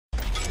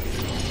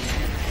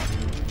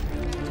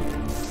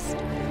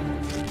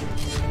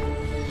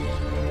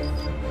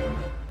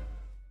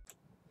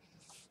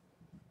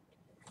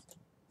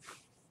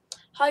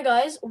Hi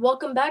guys,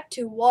 welcome back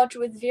to Watch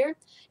with Veer.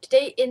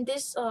 Today in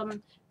this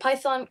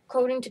Python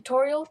coding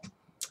tutorial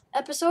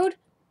episode,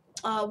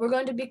 we're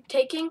going to be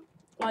taking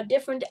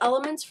different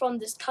elements from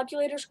this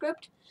calculator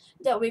script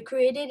that we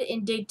created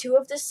in day 2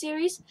 of this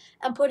series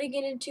and putting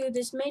it into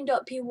this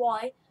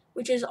main.py,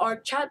 which is our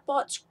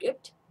chatbot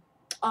script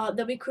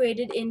that we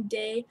created in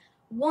day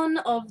 1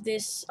 of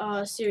this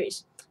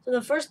series. So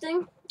the first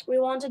thing we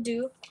want to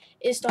do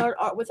is start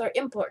with our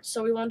import.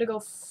 So we want to go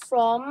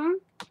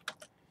from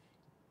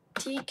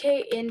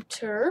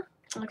Tkinter,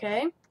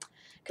 okay,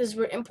 because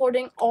we're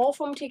importing all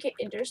from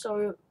Tkinter.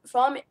 So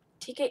from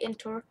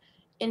Tkinter,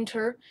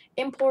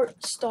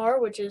 import star,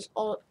 which is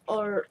all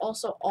or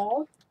also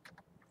all,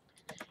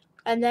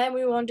 and then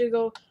we want to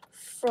go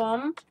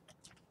from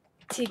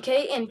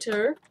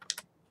Tkinter,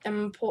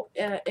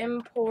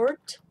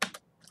 import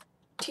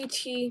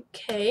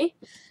ttk.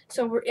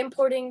 So we're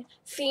importing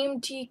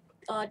theme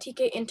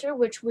Tkinter,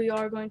 which we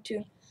are going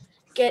to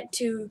get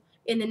to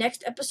in the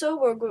next episode,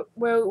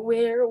 where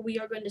we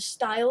are going to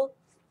style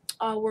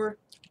our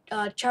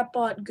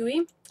chatbot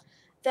GUI.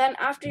 Then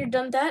after you've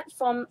done that,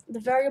 from the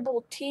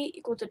variable t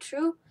equal to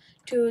true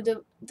to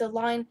the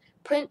line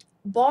print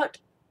bot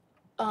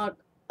a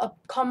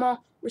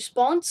comma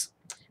response,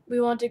 we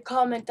want to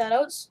comment that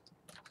out.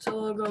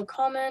 So we'll go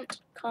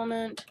comment,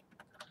 and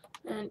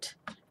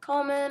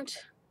comment,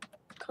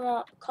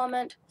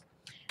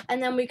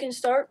 and then we can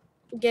start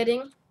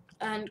getting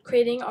and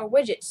creating our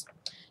widgets.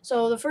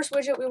 So the first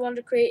widget we want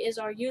to create is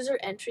our user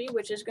entry,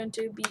 which is going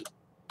to be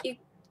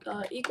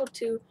equal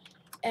to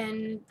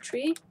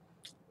entry.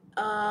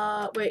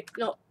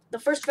 The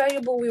first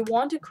variable we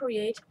want to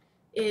create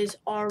is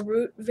our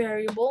root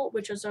variable,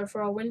 which is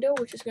for our window,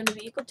 which is going to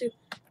be equal to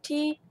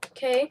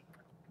tk.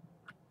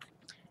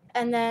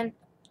 And then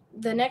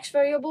the next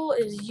variable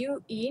is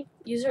ue,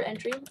 user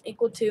entry,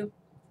 equal to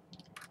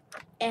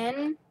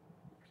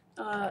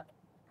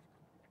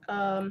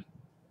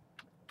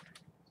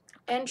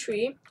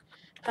entry,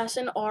 pass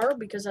in r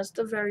because that's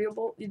the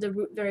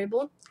root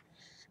variable.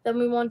 Then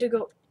we want to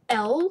go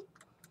l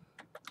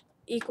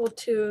equal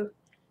to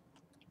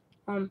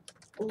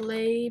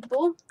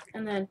label,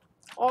 and then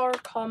r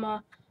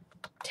comma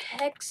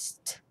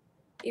text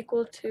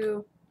equal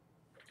to,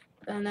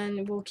 and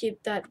then we'll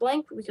keep that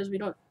blank because we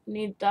don't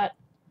need that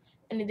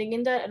anything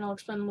in that, and I'll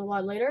explain why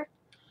later.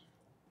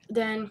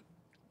 Then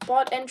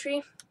bot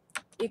entry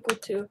equal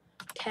to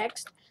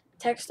text.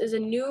 Text is a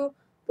new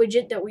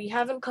widget that we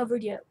haven't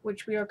covered yet,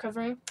 which we are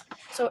covering.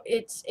 So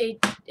it's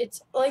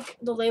like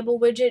the label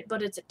widget,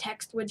 but it's a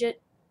text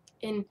widget,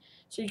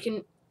 so you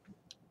can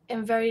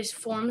in various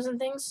forms and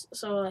things.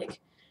 So like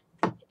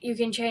you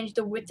can change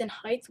the width and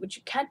height, which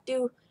you can't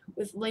do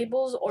with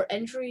labels or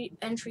entry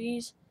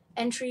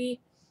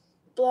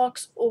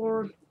blocks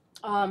or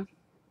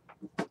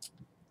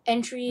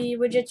entry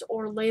widgets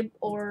or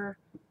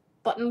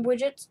button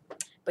widgets,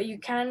 but you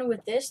can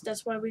with this.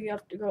 That's why we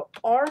have to go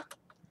r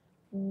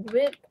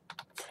width,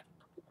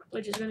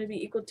 which is going to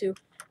be equal to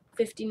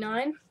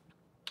 59,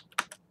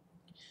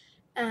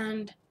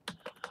 and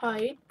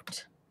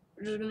height,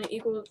 which is going to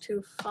equal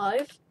to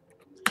 5,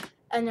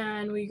 and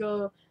then we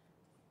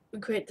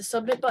create the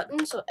submit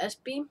button. So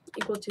SB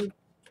equal to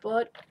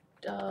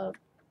button,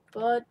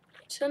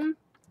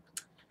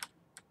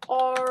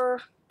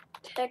 r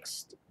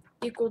text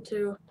equal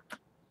to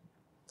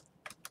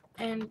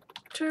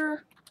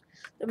enter.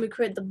 Then we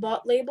create the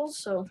bot labels.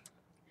 So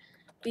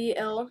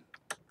BL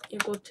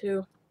equal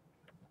to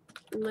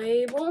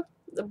label,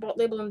 the bot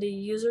label and the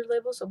user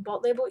label. So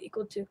bot label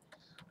equal to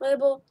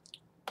label,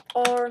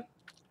 r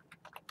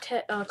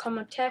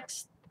comma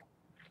text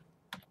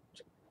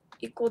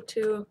equal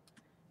to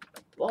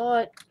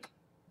bot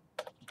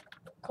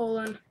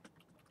colon,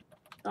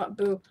 not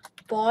boo,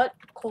 bot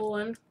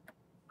colon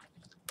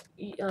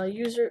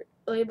user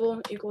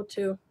label equal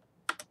to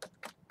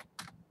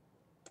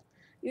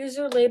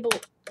user label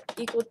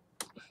equal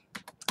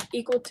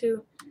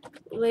to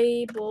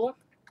label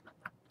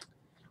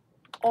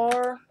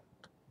r,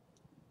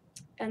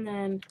 and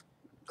then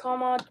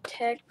comma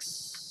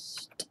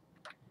text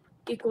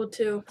equal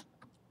to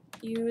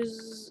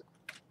user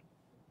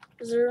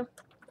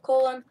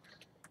colon,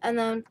 and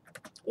then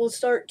we'll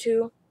start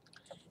to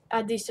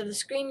add these to the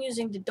screen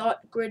using the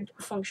 .grid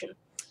function.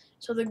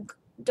 So the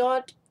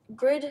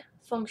 .grid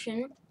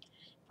function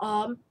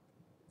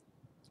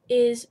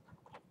is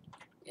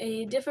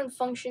a different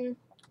function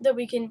that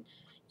we can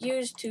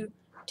use to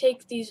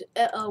take these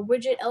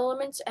widget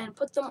elements and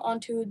put them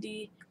onto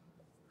the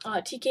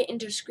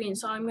Tkinter screen.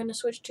 So I'm going to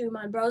switch to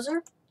my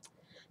browser,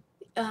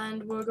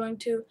 and we're going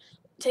to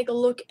take a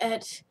look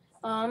at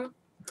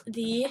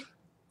the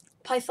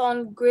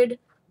Python grid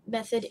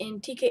method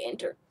in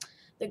Tkinter.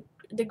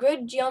 The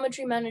grid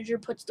geometry manager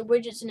puts the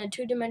widgets in a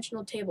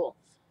two-dimensional table.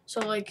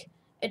 So like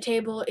a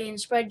table in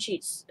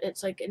spreadsheets,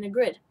 it's like in a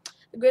grid.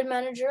 The grid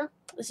manager,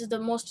 this is the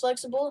most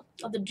flexible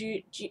of the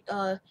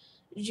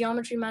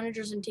geometry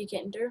managers in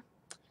Tkinter.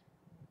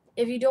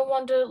 If you don't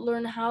want to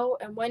learn how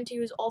and when to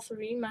use all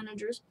three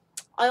managers,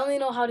 I only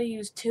know how to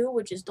use two,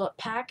 which is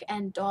 .pack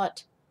and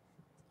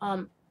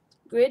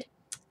 .grid.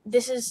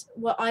 this is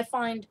what I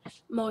find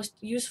most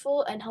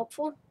useful and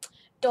helpful.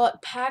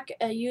 .pack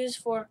I use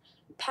for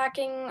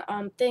packing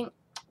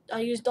I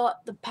use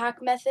the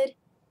pack method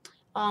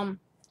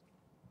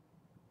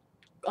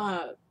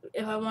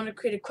if I want to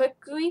create a quick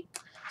GUI.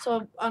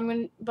 So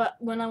but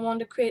when I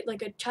want to create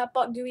like a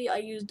chatbot GUI, I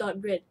use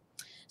 .grid.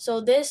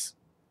 So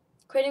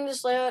creating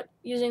this layout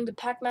using the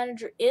pack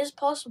manager is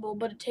possible,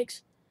 but it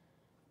takes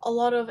a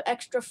lot of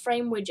extra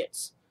frame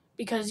widgets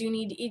because you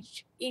need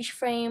each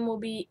frame will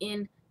be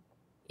in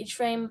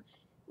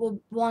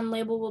one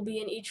label will be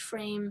in each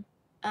frame,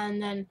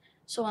 and then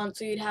so on.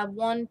 So you'd have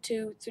 1,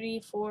 2, 3,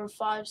 4,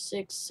 5,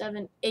 6,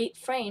 7, 8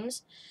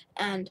 frames,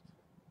 and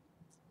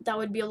that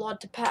would be a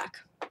lot to pack.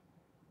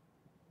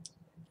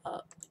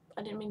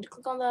 I didn't mean to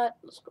click on that.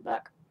 Let's go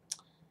back.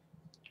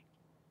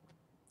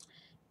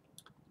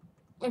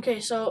 Okay,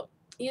 so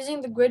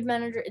using the grid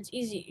manager, it's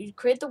easy. You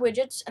create the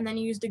widgets, and then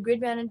you use the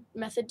grid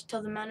method to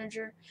tell the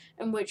manager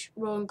in which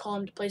row and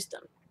column to place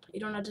them. You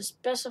don't have to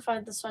specify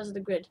the size of the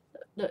grid,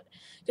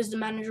 because the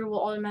manager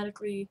will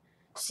automatically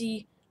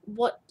see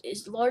what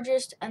is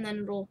largest, and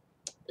then it'll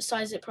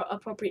size it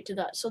appropriate to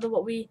that. So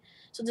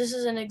this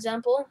is an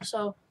example.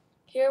 So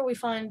here we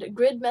find a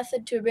grid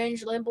method to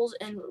arrange labels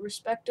in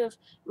respective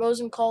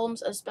rows and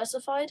columns as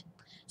specified.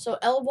 So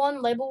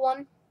L1 label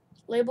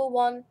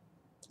 1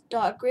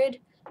 dot grid,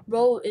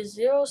 row is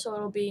 0, so it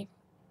will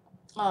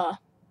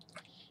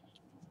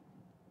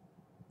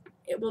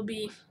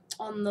be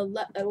on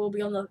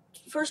the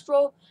first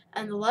row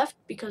and the left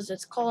because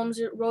it's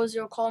row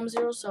 0 column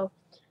 0. So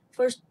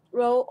first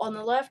row on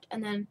the left,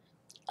 and then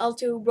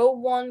L2 row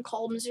 1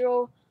 column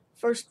 0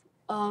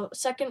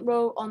 second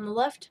row on the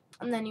left,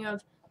 and then you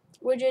have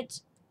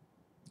widgets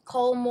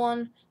column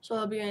 1, so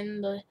it'll be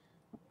in the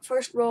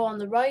first row on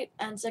the right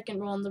and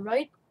second row on the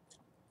right.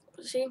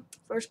 See,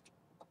 first,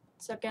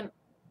 second,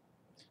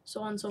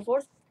 so on and so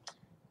forth.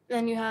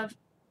 Then you have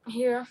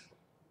here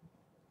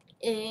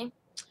a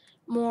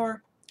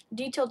more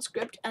detailed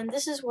script, and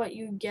this is what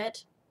you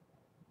get.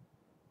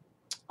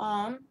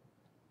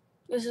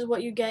 This is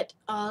what you get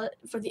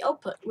for the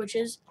output, which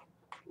is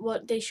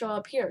what they show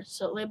up here.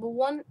 So label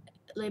 1,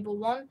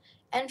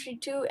 entry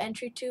 2,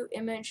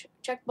 image,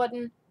 check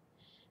button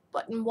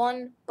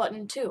 1,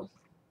 button 2.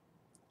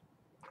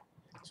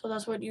 So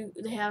that's what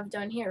they have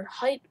down here.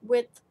 Height,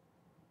 width,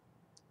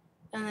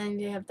 and then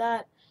they have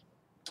that.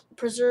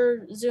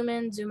 Preserve, zoom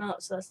in, zoom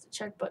out, so that's the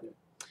check button.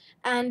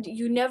 And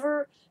you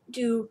never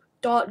do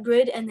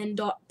 .grid and then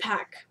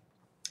 .pack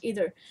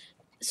either.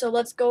 So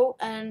let's go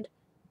and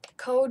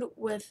code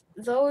with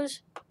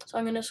those. So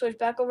I'm going to switch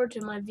back over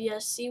to my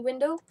VSC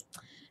window,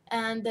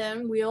 and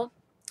then we'll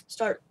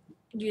start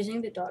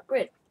using the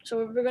 .grid. So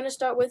what we're going to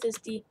start with is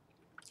the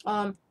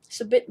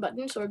submit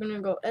button. So we're going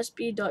to go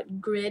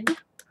sp.grid,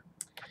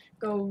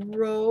 go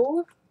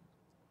row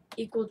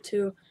equal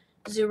to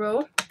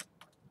 0,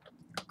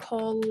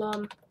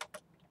 column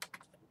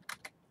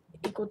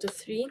equal to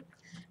 3.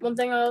 One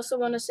thing I also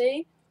want to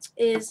say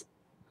is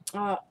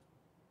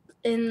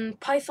in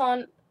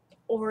Python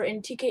or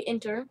in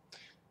Tkinter,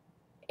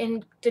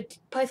 in the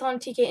Python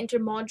Tkinter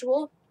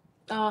module,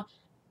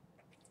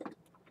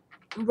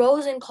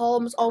 rows and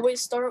columns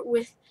always start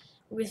with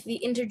the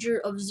integer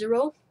of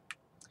 0.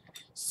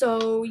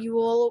 So it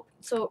will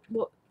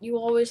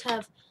always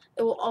start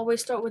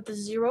with the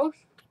 0.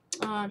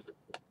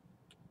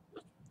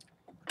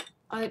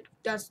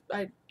 That's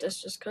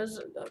just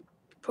because of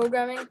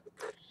programming.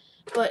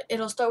 But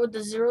it'll start with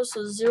the 0,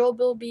 so 0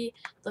 will be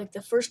like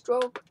the first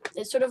row.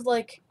 It's sort of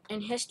like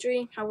in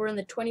history how we're in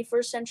the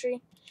 21st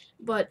century,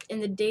 but in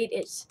the date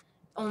it's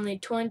only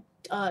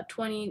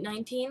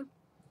 2019.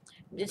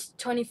 It's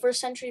 21st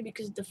century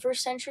because the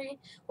first century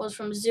was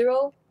from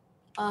 0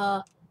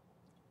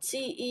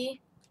 CE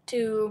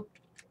to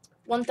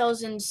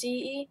 1000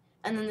 CE,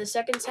 and then the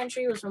second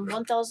century was from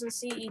 1000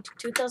 CE to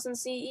 2000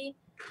 CE.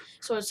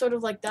 So it's sort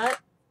of like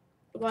that.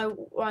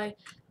 Why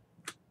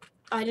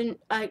I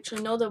didn't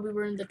actually know that we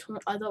were in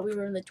I thought we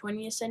were in the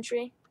 20th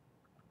century,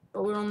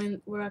 but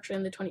we're actually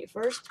in the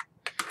 21st.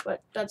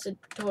 But that's a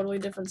totally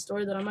different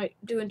story that I might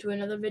do into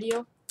another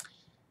video.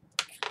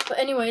 But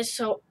anyways,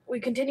 so we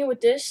continue with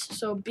this.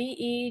 So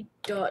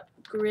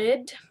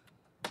be.grid.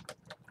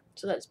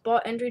 So that's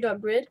bot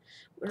entry.grid.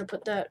 We're gonna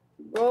put that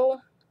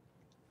row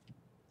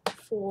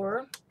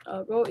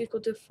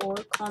equal to 4,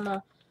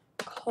 comma,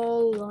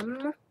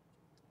 column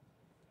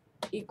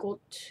equal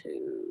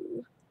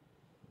to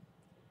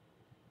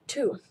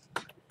 2,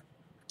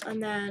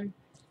 and then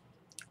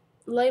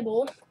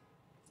label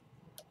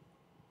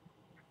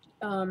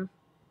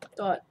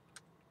dot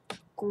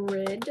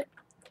grid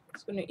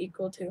is going to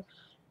equal to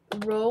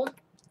row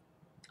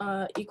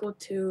equal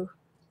to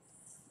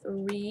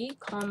 3,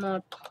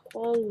 comma,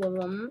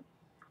 column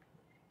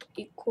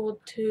equal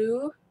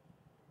to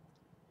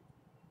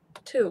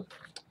 2.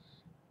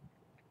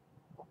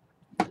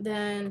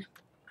 Then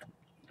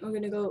we're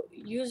going to go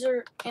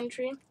user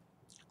entry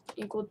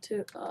equal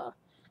to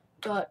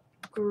dot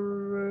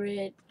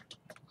grid,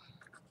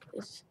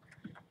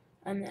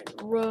 and then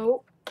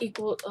row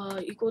equal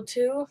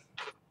to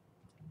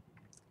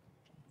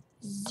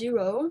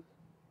 0,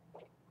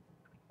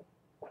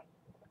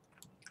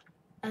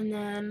 and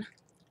then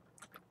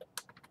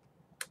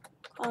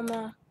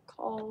comma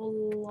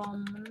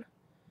column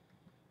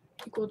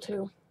equal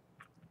to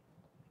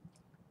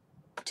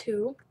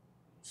 2.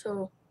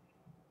 So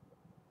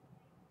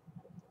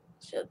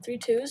 3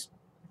 2s,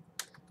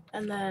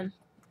 and then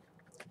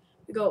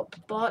we go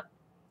bot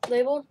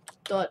label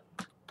dot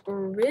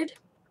grid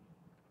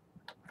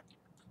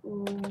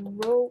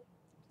row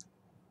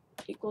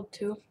equal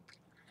to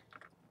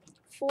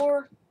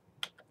 4,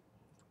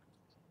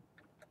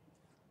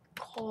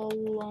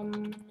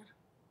 column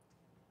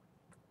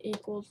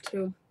equal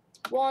to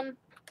 1,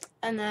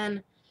 and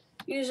then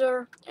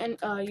user and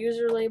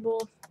user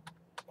label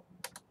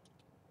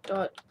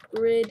dot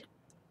grid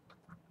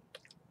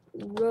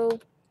row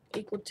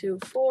equal to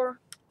 4,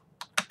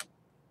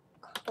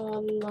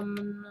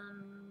 column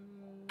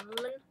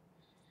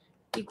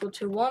equal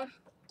to 1,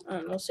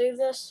 and we'll save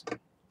this,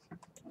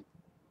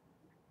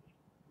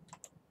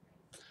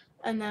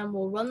 and then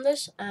we'll run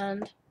this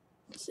and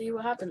see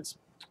what happens.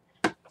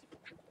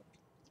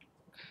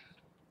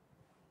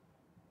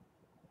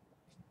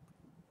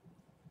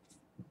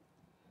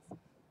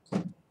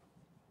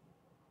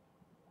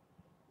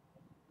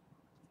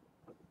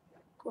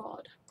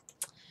 God.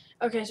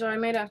 Okay, so I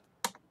made a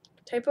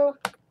typo.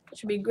 It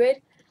should be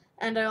grid,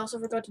 and I also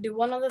forgot to do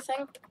one other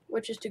thing,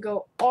 which is to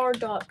go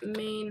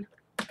r.main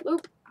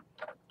loop,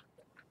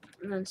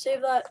 and then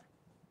save that,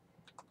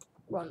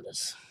 run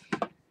this.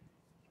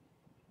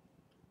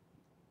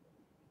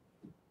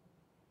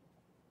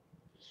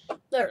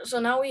 There, so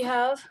now we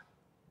have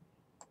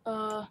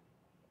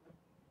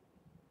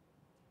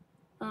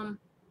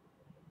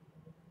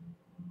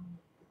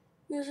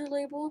user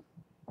label,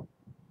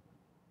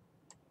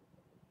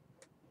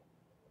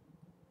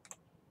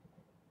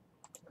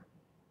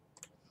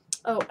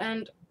 oh,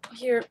 and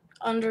here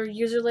under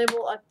user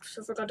label I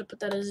forgot to put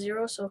that as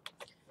 0, so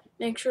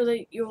make sure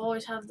that you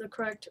always have the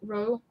correct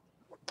row,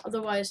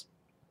 otherwise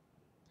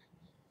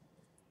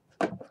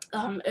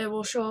it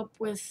will show up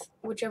with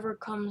whichever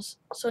comes,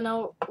 so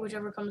now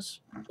whichever comes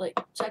like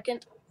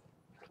second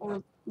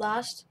or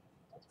last,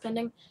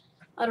 depending.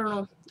 I don't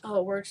know how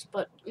it works,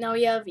 but now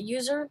we have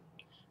user,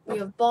 we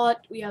have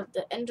bot, we have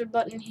the enter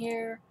button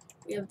here,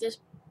 we have this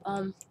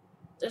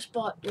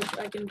bot which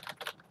I can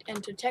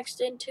enter text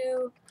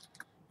into,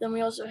 then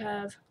we also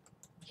have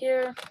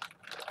here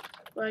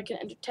where I can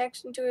enter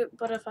text into it,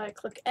 but if I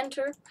click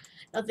enter,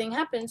 nothing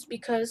happens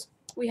because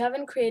we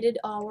haven't created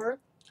our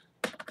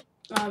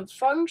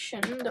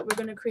function that we're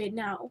going to create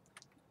now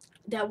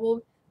that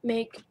will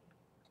make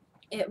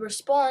it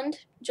respond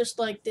just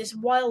like this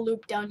while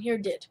loop down here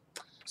did.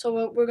 So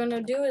what we're going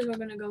to do is we're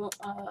going to go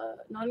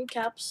not in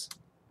caps,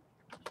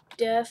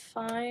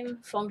 define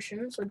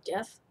function, so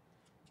def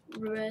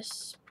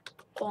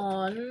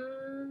respond,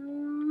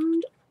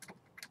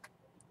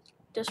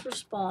 just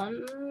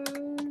respond,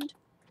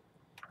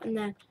 and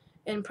then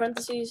in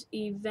parentheses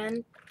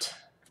event,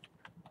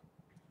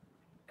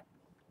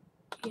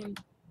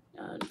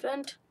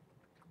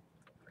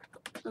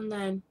 and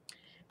then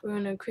we're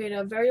going to create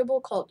a variable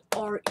called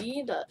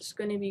re that's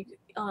going to be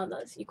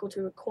that's equal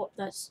to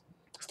that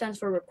stands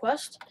for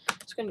request.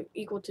 It's going to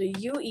equal to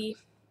ue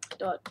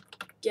dot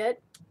get,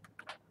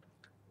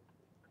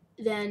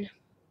 then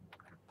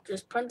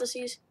just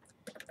parentheses,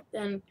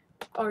 then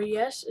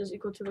res is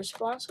equal to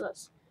response, so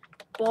that's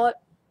bot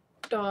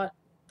dot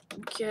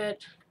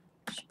get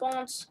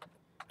response,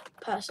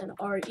 pass in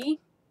re.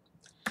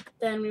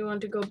 Then we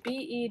want to go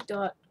be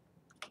dot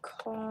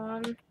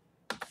config,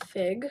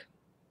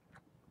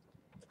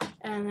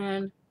 and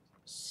then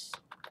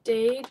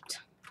state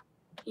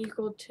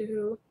equal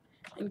to,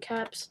 in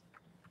caps,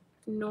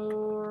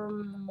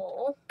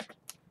 normal.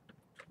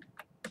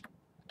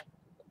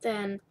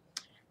 Then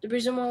the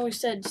reason why we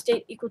said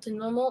state equal to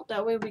normal,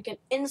 that way we can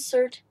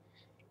insert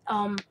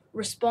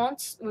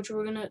response, which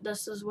we're gonna,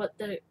 this is what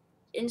the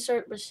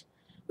insert was,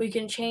 we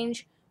can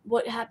change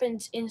what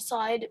happens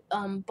inside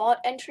bot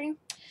entry,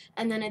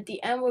 and then at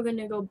the end we're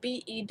gonna go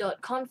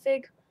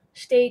be.config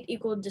state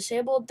equal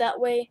disabled, that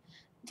way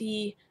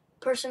the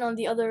person on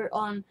the other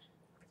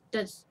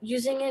that's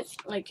using it,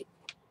 like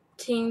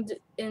teamed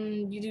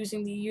in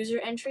using the user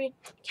entry,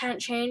 can't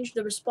change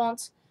the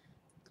response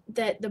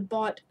that the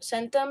bot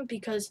sent them,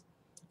 because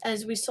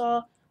as we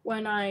saw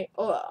when I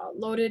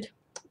loaded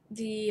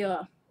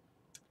the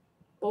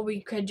what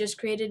we could just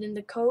created in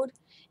the code,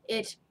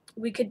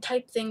 we could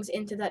type things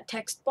into that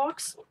text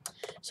box.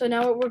 So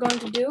now what we're going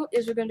to do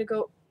is we're going to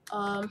go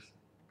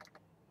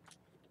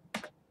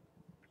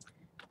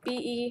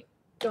be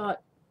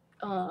dot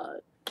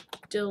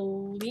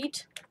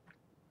delete,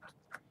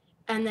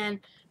 and then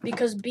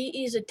because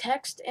be is a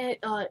text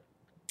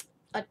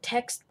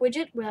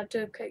widget, we have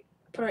to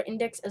put our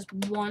index as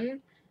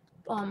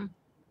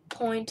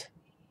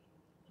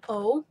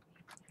 1.0,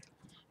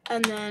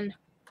 and then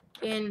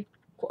in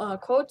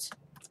quotes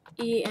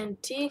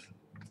ent,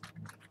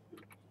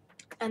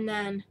 and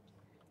then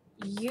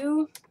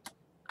ue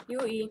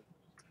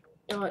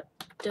dot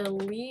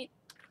delete.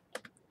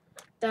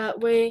 That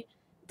way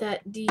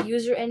that the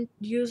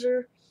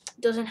user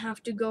doesn't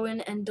have to go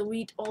in and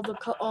delete all the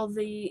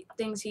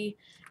things he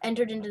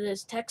entered into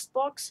this text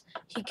box.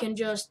 He can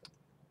just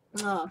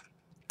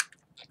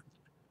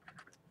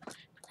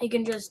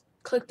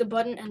click the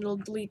button and it'll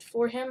delete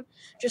for him,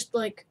 just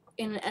like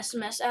in an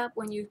SMS app.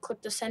 When you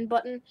click the send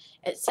button,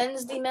 it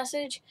sends the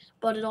message,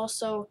 but it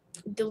also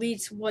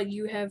deletes what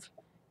you have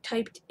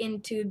typed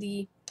into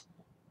the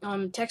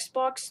text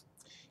box.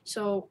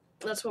 So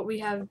that's what we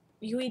have,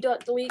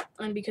 UI.delete,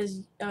 and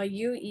because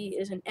UI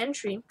is an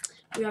entry,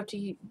 we have to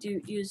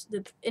use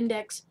the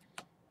index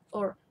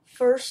or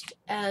first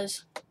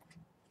as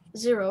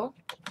 0,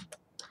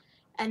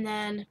 and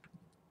then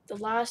the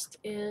last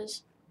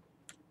is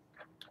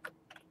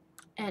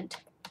end.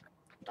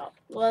 Well,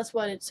 that's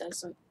what it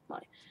says in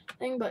my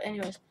thing, but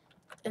anyways,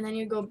 and then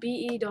you go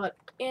be.insert,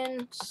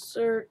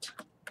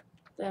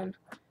 then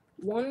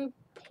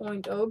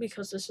 1.0,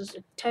 because this is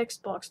a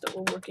text box that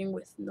we're working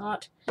with,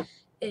 not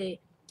a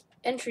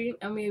entry,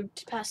 and we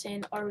pass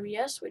in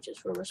RES, which is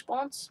for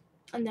response,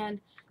 and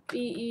then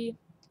be.config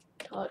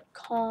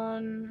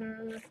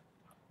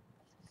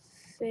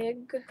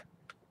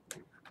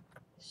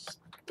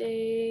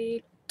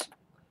state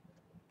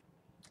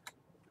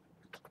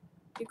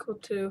equal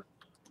to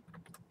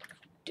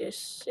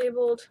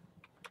disabled.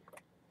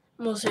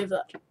 We'll save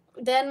that.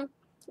 Then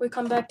we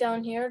come back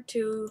down here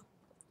to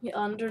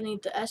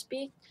underneath the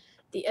SB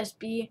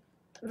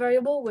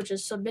variable, which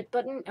is submit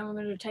button, and we're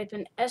going to type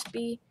in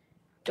sb.bind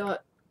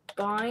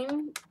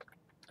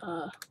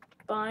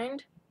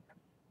bind.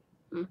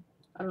 I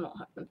don't know what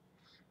happened.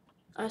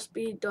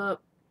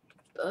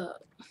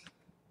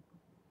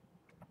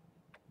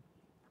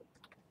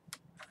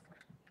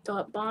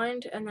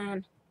 sb.bind, and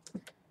then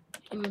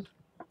in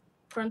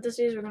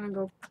parentheses we're going to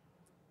go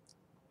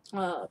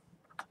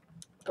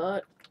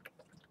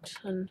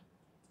button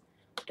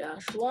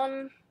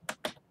 -1,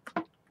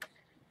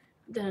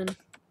 then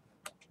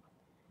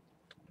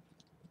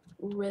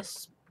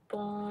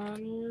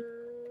response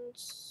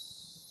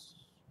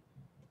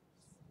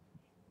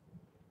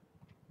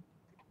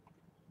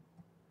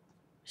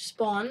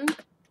spawn,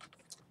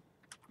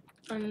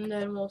 and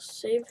then we'll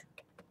save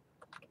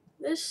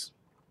this,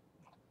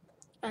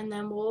 and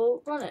then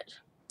we'll run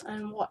it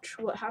and watch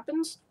what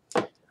happens.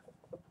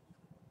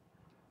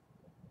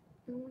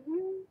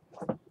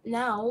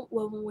 Now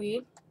when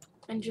we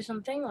enter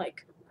something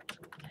like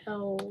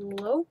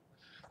hello,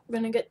 we're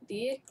gonna get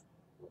the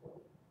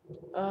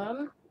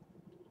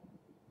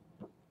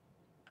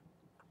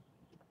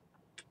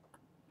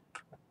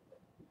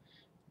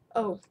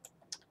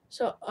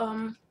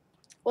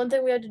one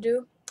thing we had to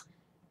do,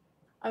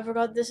 I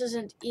forgot, this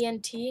isn't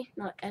ENT,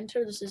 not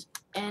enter, this is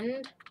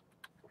end.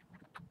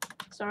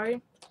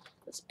 Sorry,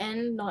 that's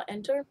end, not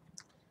enter.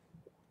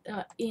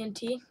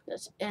 ENT,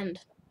 that's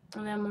end.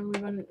 And then when we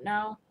run it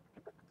now,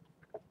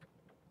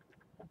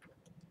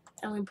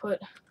 and we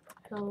put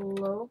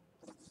hello,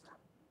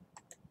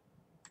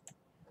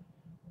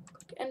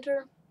 click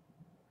enter,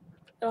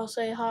 it'll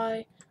say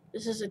hi,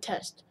 this is a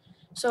test.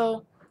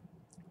 So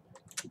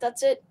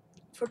that's it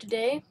for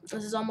today.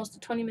 This is almost a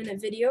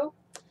 20-minute video,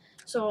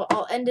 so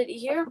I'll end it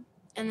here.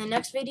 In the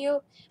next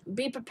video,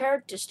 be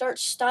prepared to start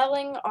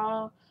styling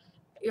our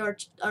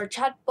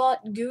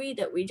chatbot GUI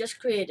that we just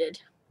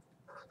created.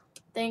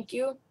 Thank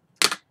you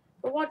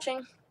for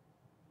watching.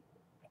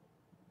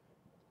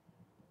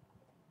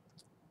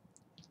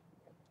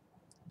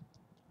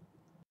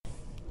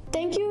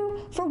 Thank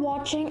you for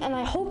watching, and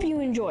I hope you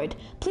enjoyed.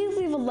 Please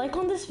leave a like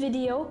on this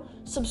video,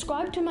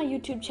 subscribe to my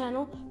YouTube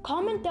channel,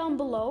 comment down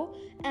below,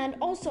 and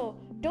also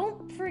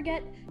don't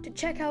forget to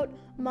check out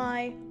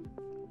my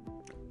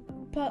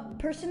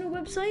personal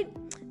website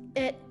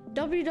at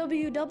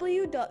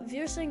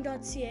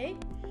www.veersingh.ca,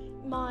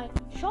 my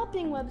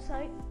shopping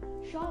website,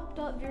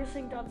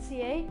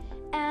 shop.veersingh.ca,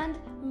 and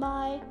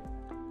my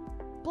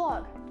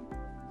blog,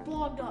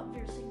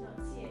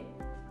 blog.veersingh.ca.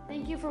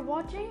 Thank you for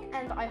watching,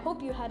 and I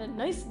hope you had a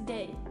nice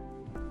day.